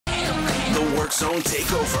The Workzone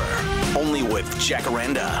Takeover. Only with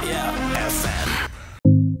Jacaranda FM.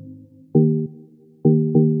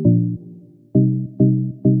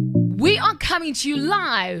 We are coming to you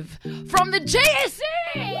live from the JSE.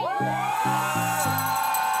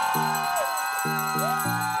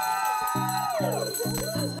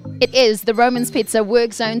 It is the Romans Pizza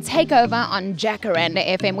Workzone Takeover on Jacaranda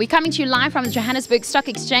FM. We're coming to you live from the Johannesburg Stock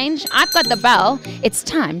Exchange. I've got the bell. It's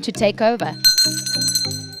time to take over.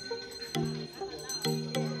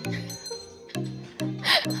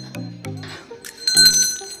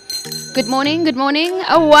 Good morning, good morning.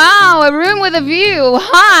 Oh wow, a room with a view.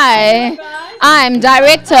 Hi. I'm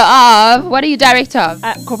director of, what are you director of?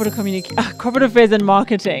 Corporate Affairs and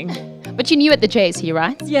Marketing. But you're new at the JSE,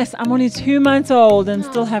 right? Yes, I'm only 2 months old and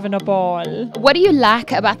still having a ball. What do you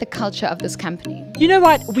like about the culture of this company? You know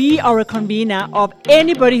what? We are a convener of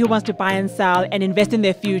anybody who wants to buy and sell and invest in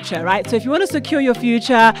their future, right? So if you want to secure your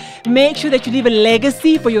future, make sure that you leave a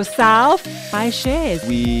legacy for yourself. Buy shares.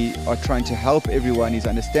 We are trying to help everyone is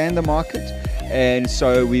understand the market. And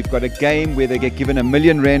so we've got a game where they get given R1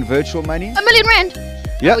 million virtual money. R1 million?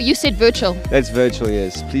 Yeah. Oh, you said virtual. That's virtual,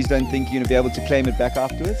 yes. Please don't think you're going to be able to claim it back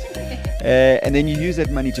afterwards. And then you use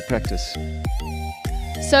that money to practice.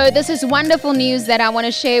 So this is wonderful news that I want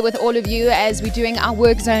to share with all of you as we're doing our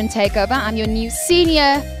Workzone Takeover. I'm your new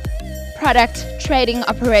Senior Product Trading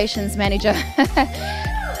Operations Manager.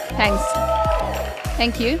 Thanks.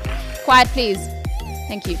 Thank you. Quiet, please.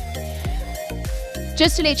 Thank you.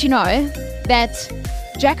 Just to let you know that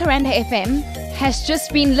Jacaranda FM has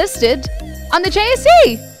just been listed on the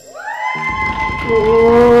JSE.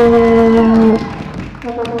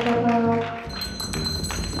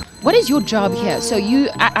 What is your job here? So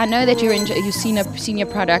I know that you're senior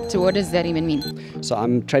product. What does that even mean? So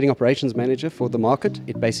I'm trading operations manager for the market.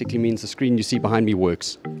 It basically means the screen you see behind me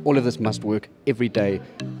works. All of this must work every day,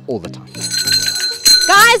 all the time.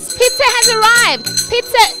 Guys, pizza has arrived.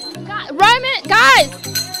 Roman's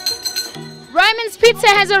Pizza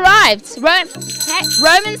has arrived.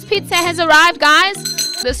 Roman's Pizza has arrived, guys.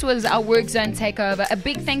 This was our Workzone Takeover. A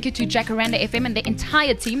big thank you to Jacaranda FM and the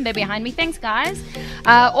entire team. They're behind me. Thanks, guys.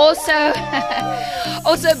 Also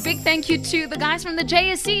a big thank you to the guys from the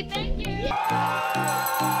JSE. Thank you.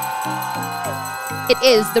 It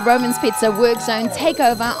is the Romans Pizza Workzone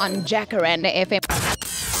Takeover on Jacaranda FM.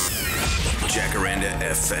 Jacaranda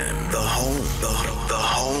FM, the home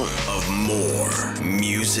of more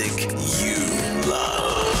music you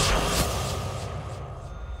love.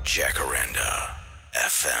 Jacaranda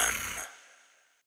FM.